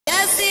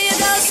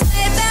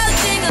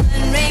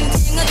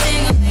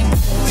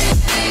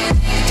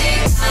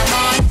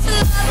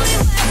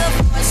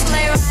weather for a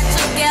sleigh ride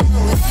together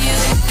with you.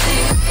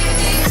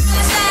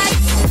 Outside,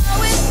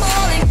 snow is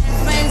falling and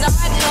friends are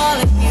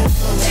calling you.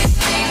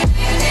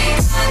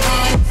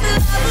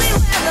 Lovely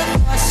weather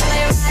for a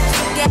sleigh ride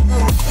together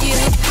with you.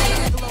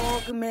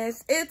 Vlogmas,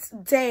 it's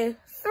day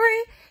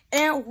 3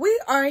 and we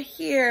are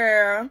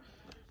here.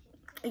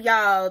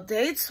 Y'all,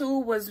 day 2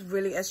 was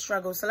really a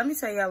struggle. So let me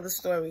tell y'all the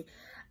story.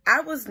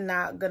 I was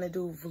not gonna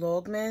do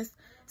Vlogmas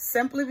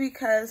simply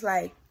because,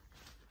 like,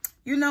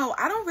 you know,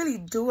 I don't really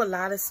do a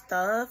lot of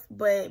stuff,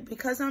 but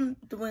because I'm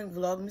doing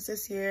Vlogmas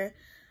this year,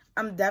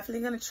 I'm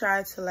definitely gonna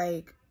try to,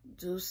 like,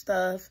 do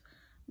stuff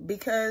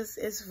because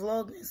it's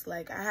Vlogmas.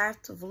 Like, I have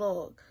to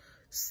vlog.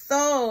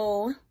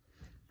 So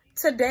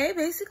today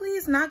basically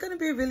is not gonna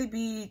really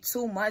be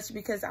too much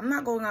because I'm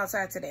not going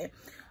outside today.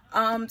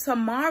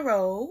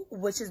 Tomorrow,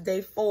 which is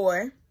day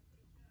 4,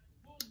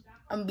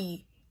 I'm gonna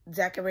be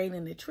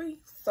decorating the tree.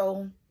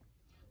 So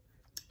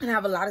I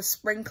have a lot of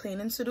spring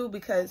cleaning to do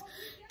because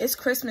it's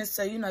Christmas.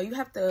 So, you know, you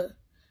have to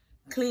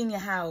clean your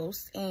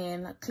house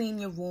and clean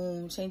your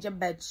room, change your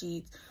bed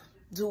sheets,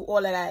 do all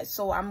of that.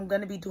 So I'm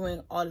gonna be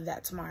doing all of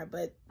that tomorrow.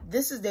 But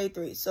this is day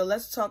 3. So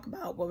let's talk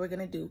about what we're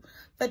gonna do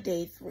for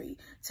day 3.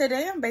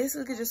 Today I'm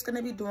basically just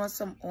gonna be doing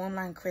some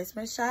online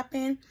Christmas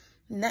shopping.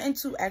 Nothing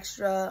too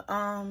extra.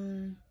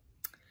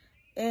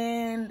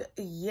 And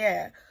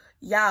yeah,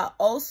 y'all,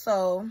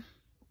 also,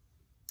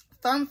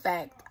 fun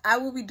fact, I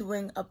will be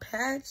doing a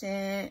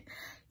pageant.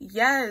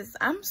 Yes,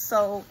 I'm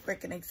so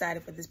freaking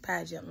excited for this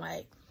pageant.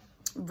 Like,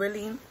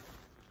 really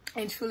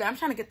and truly, I'm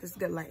trying to get this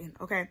good lighting,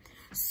 okay?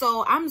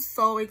 So I'm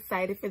so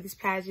excited for this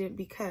pageant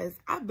because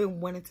I've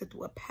been wanting to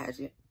do a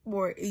pageant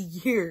for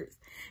years.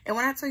 And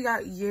when I tell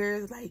y'all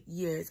years, like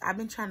years, I've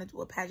been trying to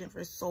do a pageant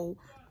for so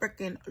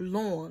freaking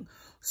long.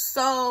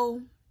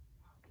 So,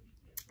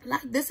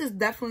 like, this is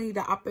definitely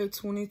the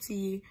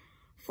opportunity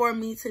for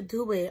me to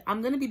do it.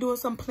 I'm going to be doing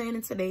some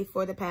planning today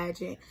for the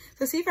pageant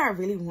to see if I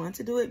really want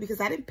to do it because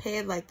I didn't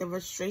pay, like, the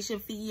registration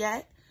fee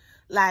yet.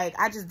 Like,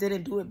 I just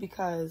didn't do it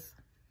because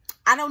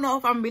I don't know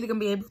if I'm really going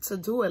to be able to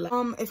do it. Like,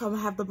 if I'm going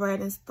to have the bread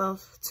and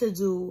stuff to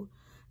do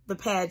the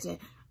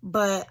pageant.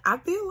 But I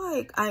feel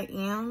like I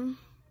am.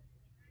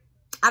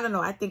 I don't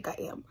know. I think I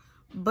am.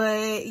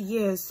 But,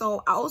 yeah.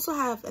 So, I also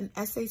have an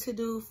essay to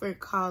do for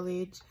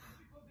college.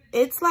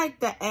 It's like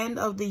the end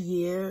of the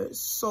year,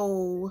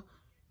 so,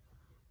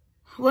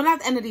 well,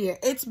 not the end of the year.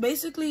 It's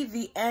basically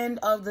the end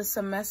of the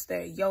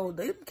semester. Yo,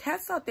 the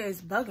cats out there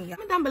is bugging.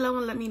 Comment down below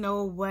and let me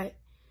know what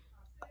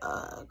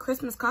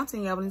Christmas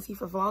content y'all want to see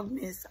for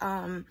Vlogmas.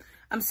 I'm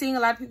seeing a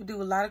lot of people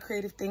do a lot of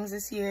creative things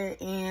this year,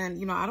 and,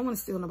 you know, I don't want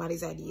to steal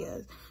nobody's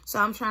ideas. So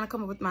I'm trying to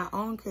come up with my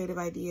own creative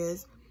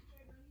ideas.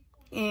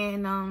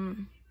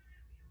 And,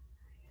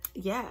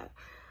 yeah.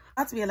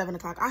 About to be 11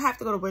 o'clock. I have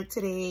to go to work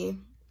today.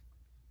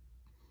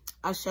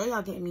 I'll show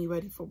y'all getting me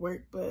ready for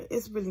work, but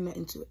it's really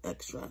nothing too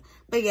extra.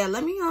 But yeah,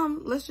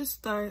 let's just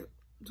start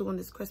doing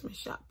this Christmas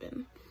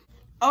shopping.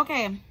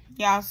 Okay,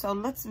 y'all, so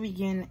let's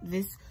begin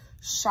this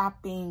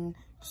shopping.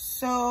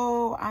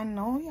 So I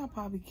know y'all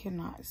probably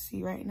cannot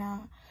see right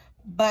now,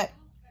 but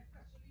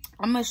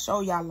I'm gonna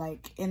show y'all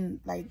like in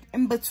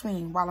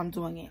between while I'm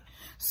doing it.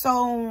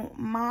 So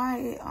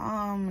my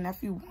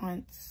nephew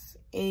wants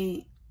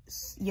and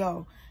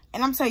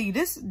I'm telling you,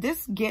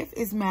 this gift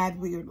is mad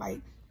weird. Like,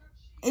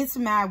 it's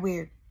mad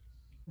weird.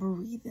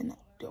 Breathing a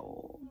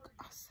dog.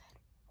 I said,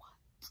 what?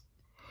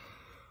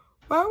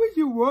 Why would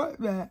you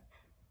want that?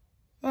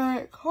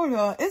 Like, hold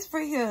on. It's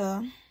right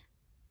here.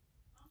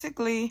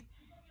 Basically,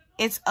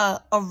 it's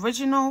a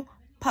original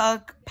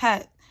pug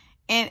pet.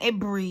 And it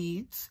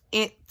breeds.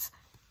 It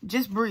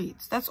just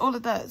breeds. That's all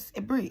it does.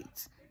 It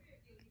breeds.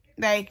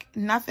 Like,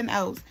 nothing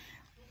else.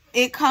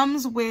 It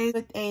comes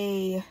with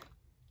a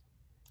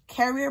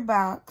carrier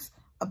box,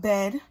 a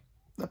bed,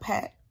 the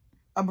pet,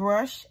 a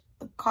brush,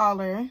 a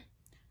collar,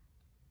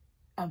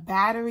 a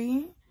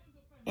battery,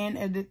 and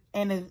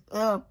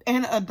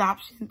an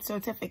adoption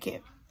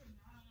certificate.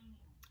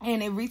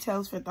 And it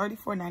retails for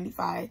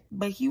 $34.95.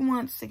 But he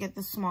wants to get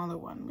the smaller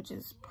one, which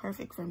is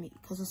perfect for me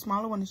because the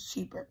smaller one is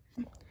cheaper.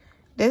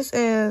 This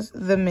is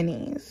the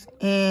minis,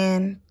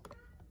 and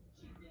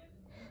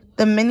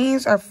the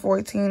minis are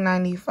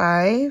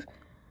 $14.95.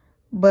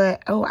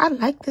 But, oh, I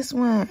like this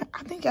one.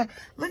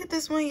 Look at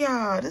this one,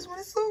 y'all. This one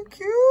is so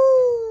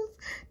cute.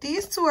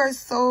 These two are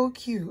so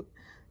cute.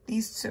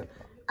 These two.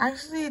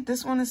 Actually,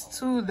 this one is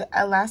too. The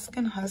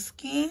Alaskan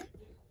Husky.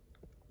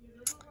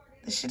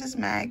 This shit is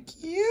mad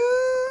cute.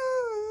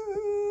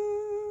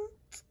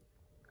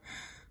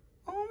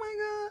 Oh, my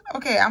God.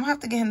 Okay, I'm going to have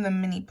to get him the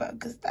mini pug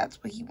because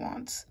that's what he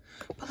wants.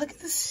 But look at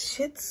this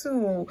Shih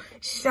Tzu.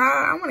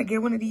 I want to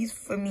get one of these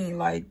for me,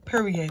 like,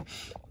 period.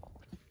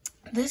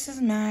 This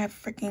is mad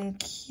freaking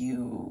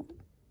cute.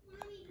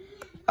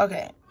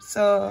 Okay,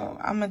 so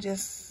I'm gonna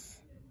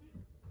just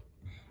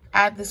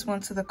add this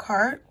one to the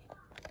cart.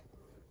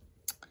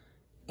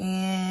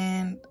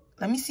 And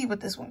let me see what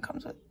this one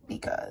comes with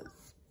because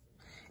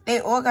they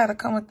all gotta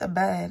come with the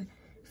bed.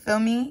 Feel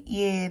me?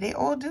 Yeah, they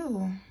all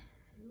do.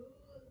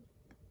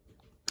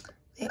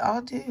 They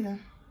all do.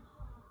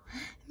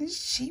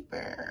 It's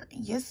cheaper.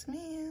 Yes,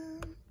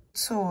 ma'am.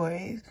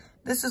 Toys.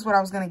 This is what I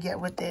was gonna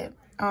get with it.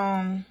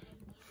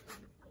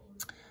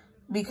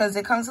 Because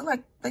it comes with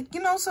like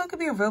you know, so it could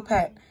be a real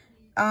pet.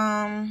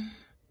 Yeah.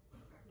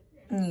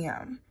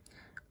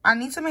 I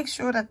need to make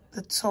sure that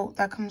the tote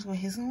that comes with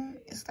his own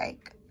is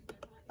like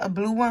a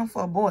blue one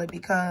for a boy,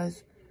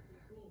 because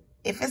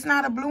if it's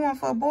not a blue one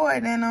for a boy,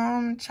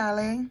 then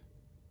Charlie,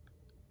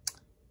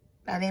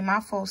 that ain't my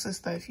fault,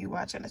 sister, if you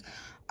watching this.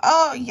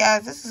 Oh yeah,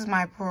 this is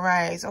my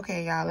price.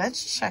 Okay, y'all,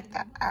 let's check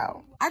that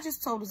out. I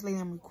just told this lady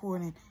I'm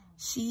recording.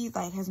 She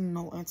like has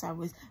no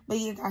anti-voice. But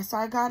yeah, guys, so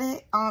I got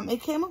it.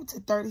 It came up to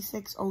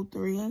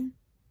 $36.03.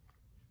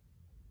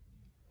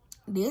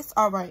 This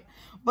alright,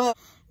 but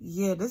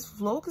yeah, this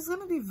vlog is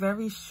gonna be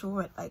very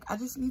short. Like, I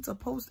just need to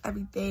post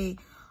every day.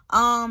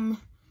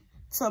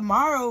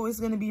 Tomorrow is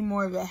gonna be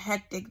more of a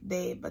hectic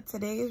day, but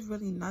today is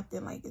really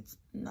nothing. Like, it's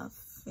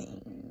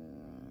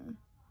nothing.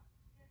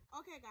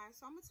 Okay, guys,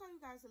 so I'm gonna tell you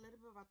guys a little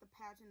bit about the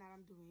pageant that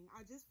I'm doing.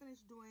 I just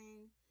finished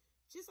doing,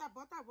 I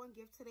bought that one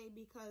gift today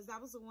because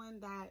that was the one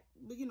that,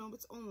 you know,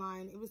 it's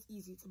online. It was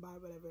easy to buy,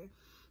 whatever.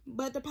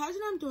 But the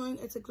pageant I'm doing,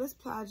 it's a Glitz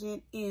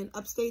pageant in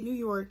upstate New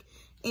York,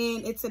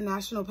 and it's a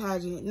national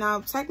pageant.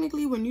 Now,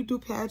 technically, when you do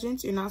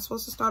pageants, you're not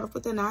supposed to start off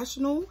with a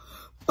national,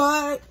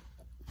 but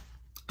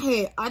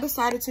hey, I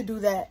decided to do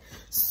that.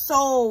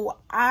 So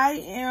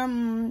I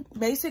am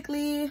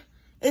basically,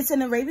 it's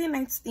an Arabian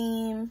Nights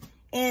theme.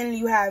 And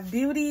you have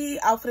beauty,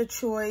 outfit of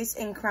choice,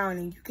 and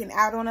crowning. You can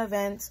add on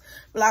events,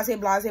 blase,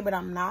 but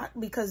I'm not,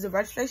 because the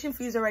registration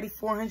fee is already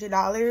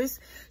 $400.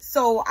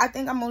 So I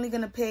think I'm only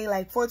going to pay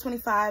like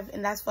 $425,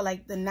 and that's for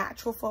like the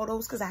natural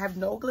photos, because I have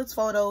no Glitz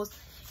photos,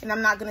 and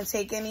I'm not going to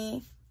take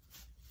any,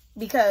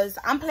 because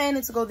I'm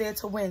planning to go there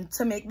to win,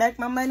 to make back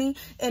my money,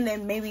 and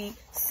then maybe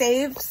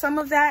save some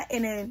of that,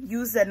 and then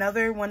use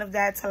another one of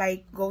that to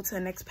like go to the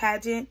next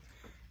pageant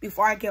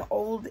before I get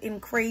old and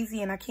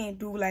crazy, and I can't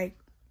do like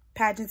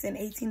pageants in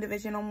 18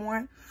 division no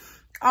more.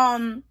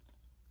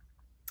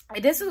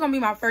 This is gonna be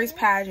my first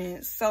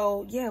pageant,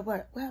 so yeah.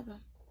 What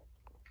happened?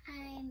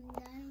 I'm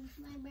done with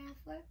my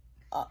math work.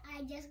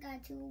 I just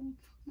got 2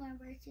 more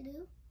work to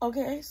do.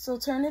 Okay, so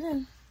turn it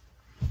in.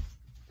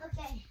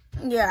 Okay.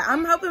 Yeah,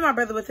 I'm helping my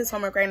brother with his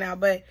homework right now,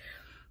 but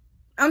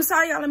I'm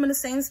sorry, y'all, I'm in the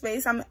same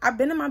space. I've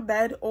been in my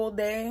bed all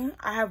day.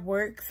 I have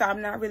work, so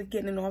I'm not really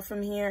getting off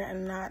from here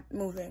and not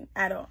moving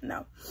at all.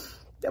 No,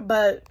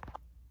 but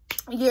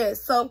yeah,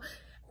 so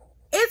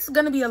it's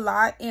gonna be a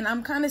lot, and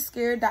I'm kind of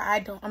scared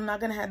that I'm not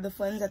gonna have the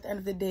funds at the end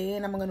of the day,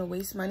 and I'm gonna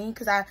waste money.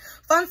 Because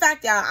fun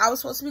fact, y'all, I was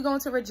supposed to be going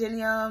to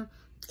Virginia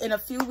in a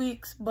few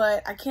weeks,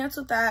 but I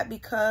canceled that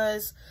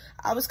because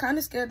I was kind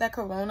of scared that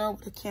Corona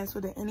would have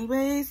canceled it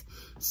anyways.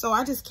 So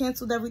I just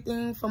canceled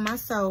everything for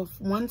myself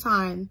one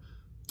time,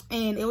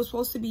 and it was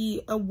supposed to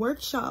be a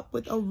workshop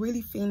with a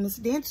really famous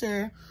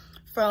dancer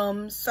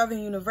from Southern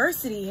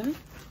University,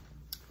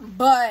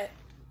 but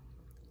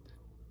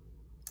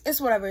it's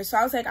whatever. So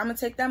I was like, I'm gonna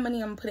take that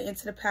money, I'm gonna put it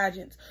into the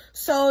pageants.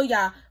 So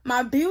yeah,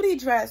 my beauty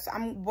dress,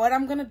 what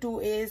I'm gonna do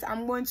is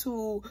I'm going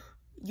to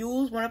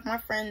use one of my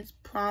friend's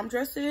prom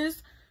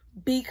dresses,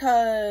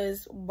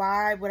 because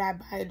why would I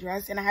buy a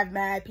dress? And I have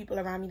mad people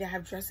around me that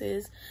have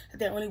dresses that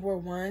they only wore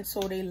once,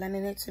 so they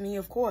lending it to me,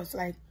 of course.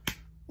 Like,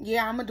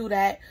 yeah, I'm gonna do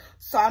that.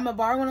 So I'm gonna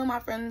borrow one of my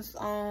friend's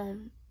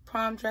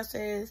prom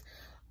dresses.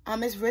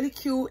 It's really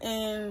cute,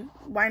 and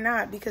why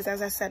not? Because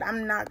as I said,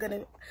 I'm not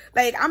in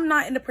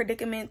the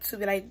predicament to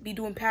be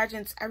doing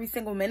pageants every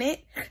single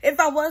minute. If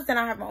I was, then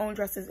I have my own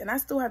dresses, and I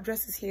still have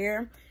dresses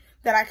here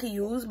that I could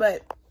use,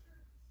 but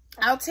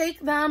I'll take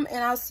them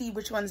and I'll see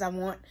which ones I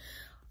want.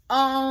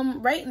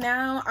 Right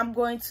now I'm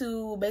going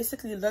to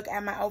basically look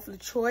at my outfit of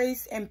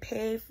choice and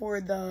pay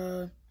for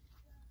the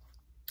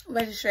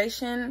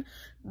registration,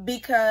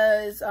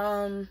 because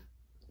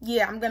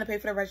yeah, I'm gonna pay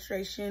for the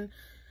registration.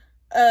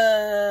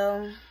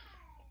 And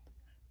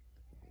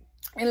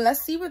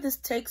let's see where this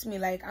takes me.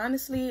 Like,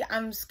 honestly,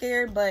 I'm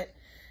scared, but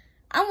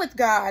I'm with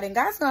God, and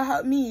God's gonna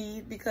help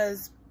me,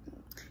 because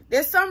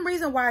there's some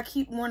reason why I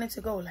keep wanting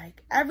to go.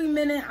 Like, every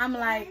minute I'm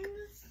like,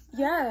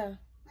 yeah.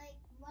 Like,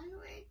 one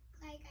word,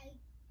 like,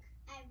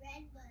 I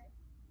read, but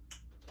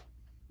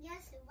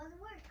yes, it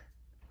wasn't work.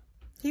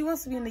 He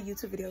wants to be in the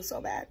YouTube video so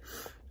bad.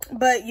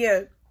 But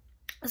yeah,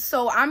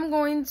 so I'm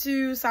going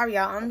to, sorry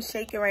y'all, I'm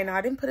shaking right now.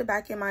 I didn't put it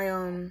back in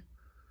my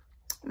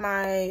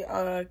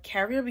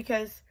carrier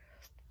because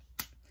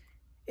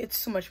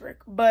it's too much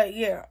work. But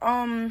yeah,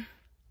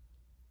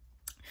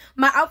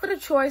 my outfit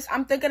of choice,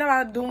 I'm thinking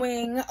about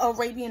doing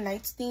Arabian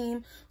Nights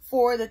theme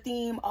for the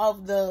theme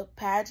of the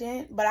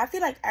pageant, but I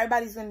feel like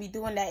everybody's gonna be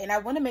doing that, and I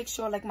want to make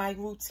sure like my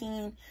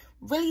routine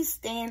really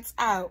stands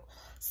out.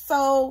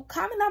 So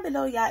comment down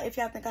below, y'all, if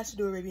y'all think I should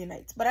do Arabian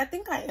Nights. But I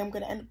think I am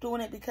gonna end up doing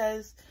it,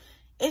 because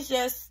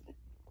it's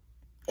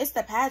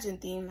the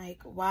pageant theme. Like,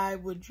 why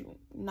would you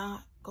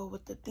not go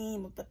with the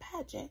theme of the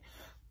pageant?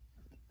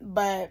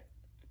 But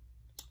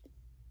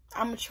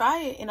I'm gonna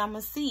try it and I'm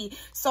gonna see.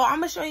 So I'm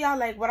gonna show y'all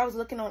like what I was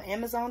looking on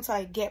Amazon to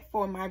like get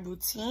for my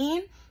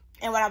routine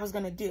and what I was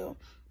gonna do.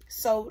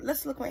 So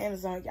let's look on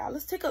Amazon, y'all.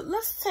 Let's take a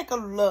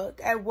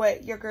look at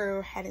what your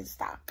girl had in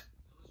stock.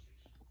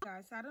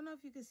 Guys, so I don't know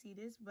if you can see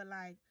this, but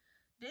like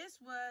this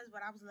was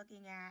what I was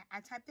looking at. I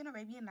typed in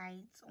Arabian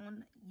Nights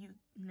on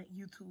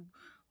YouTube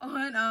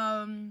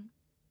on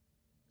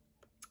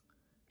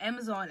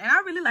Amazon, and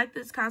I really like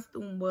this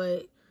costume,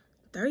 but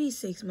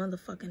 $36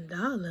 motherfucking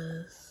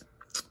dollars.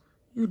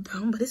 You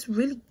dumb, but it's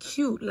really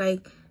cute.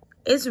 Like,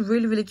 it's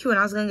really, really cute. And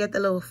I was gonna get the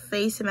little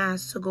face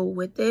mask to go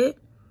with it,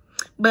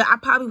 but I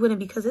probably wouldn't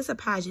because it's a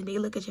pageant. They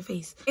look at your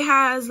face. It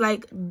has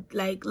like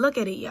look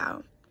at it,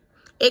 y'all.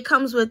 It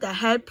comes with a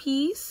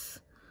headpiece,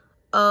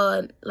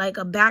 like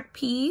a back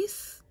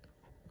piece.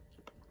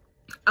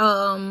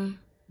 It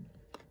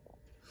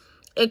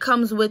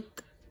comes with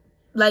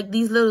like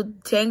these little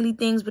dangly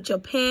things with your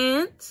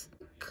pants.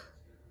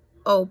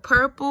 Oh,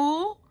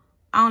 purple.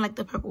 I don't like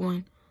the purple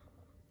one.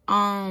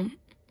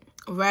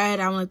 Red.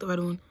 I don't like the red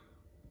one.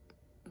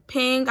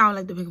 Pink. I don't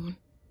like the pink one.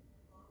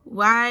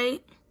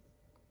 White.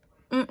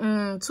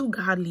 Too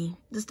godly.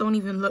 This don't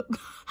even look.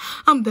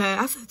 I'm dead.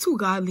 I said too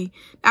godly.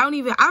 I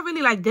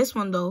really like this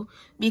one though,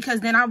 because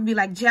then I'll be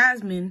like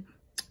Jasmine,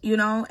 you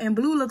know. And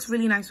blue looks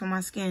really nice on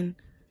my skin.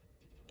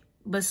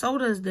 But so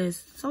does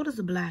this. So does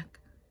the black.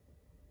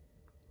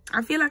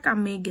 I feel like I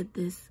may get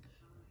this.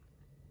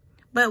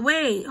 But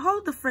wait,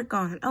 hold the frick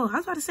on. Oh, I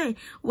was about to say,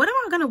 what am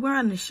I gonna wear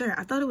on the shirt?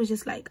 I thought it was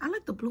just like, I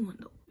like the blue one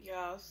though.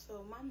 Y'all,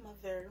 so my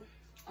mother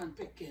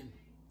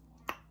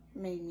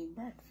made me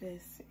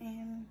breakfast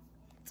and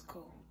it's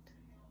cold.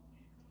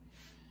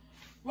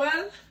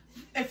 Well,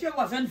 if you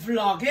wasn't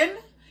vlogging,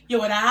 you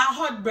would have had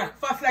hot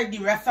breakfast like the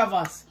rest of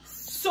us.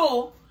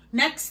 So,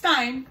 next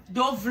time,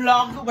 don't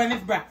vlog when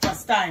it's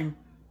breakfast time.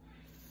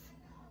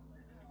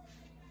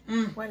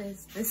 What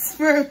is this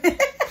for?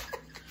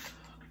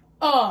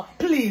 Oh,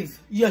 please.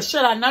 You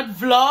should have not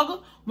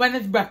vlog when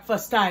it's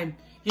breakfast time.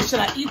 You should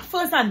have eat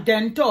first and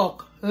then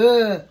talk.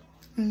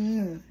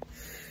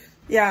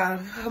 Yeah,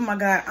 oh my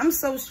God. I'm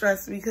so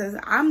stressed because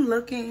I'm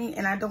looking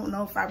and I don't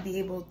know if I'll be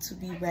able to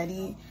be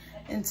ready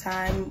in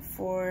time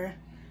for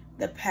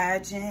the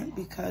pageant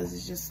because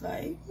it's just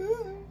like,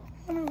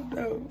 I don't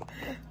know.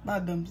 My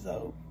dumb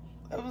self.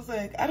 I was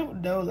like, I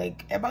don't know.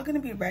 Like, am I going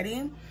to be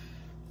ready?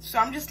 So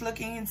I'm just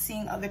looking and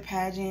seeing other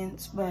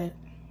pageants, but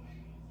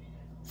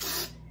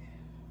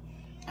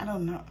I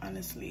don't know,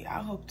 honestly.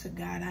 I hope to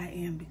God I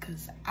am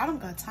because I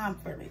don't got time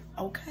for it,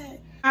 okay?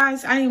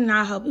 Guys, I am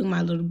not helping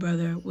my little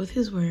brother with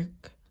his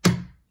work.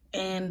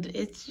 And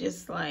it's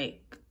just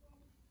like,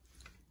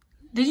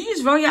 did you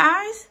just roll your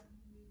eyes?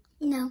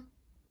 No.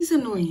 He's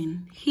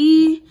annoying.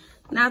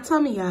 Now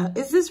tell me, y'all,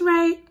 is this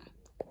right?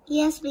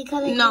 Yes,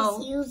 because I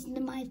just used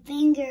my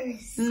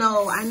fingers.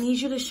 No, I need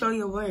you to show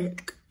your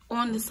work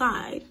on the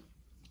side.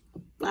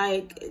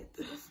 Like,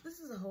 this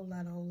is a whole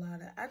lot.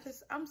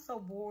 I'm so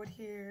bored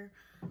here.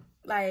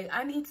 Like,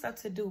 I need stuff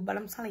to do, but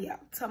I'm telling y'all,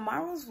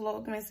 tomorrow's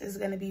Vlogmas is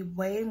going to be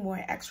way more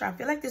extra. I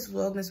feel like this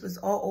Vlogmas was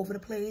all over the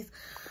place.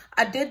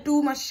 I did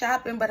do my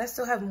shopping, but I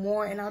still have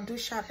more, and I'll do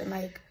shopping,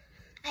 like,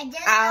 I just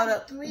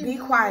have 3 be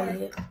more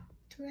quiet.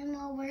 3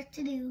 more work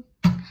to do.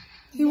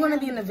 You want to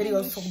be in the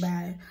video so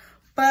bad.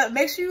 But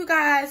make sure you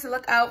guys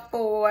look out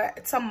for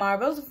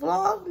tomorrow's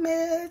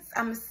Vlogmas.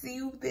 I'm going to see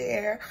you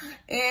there.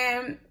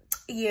 And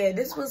yeah,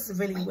 this was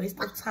really a waste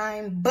of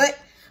time, but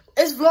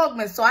it's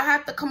Vlogmas, so I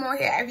have to come on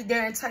here every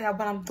day and tell y'all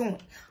what I'm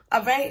doing.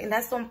 All right, and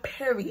that's on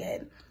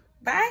period.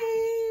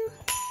 Bye.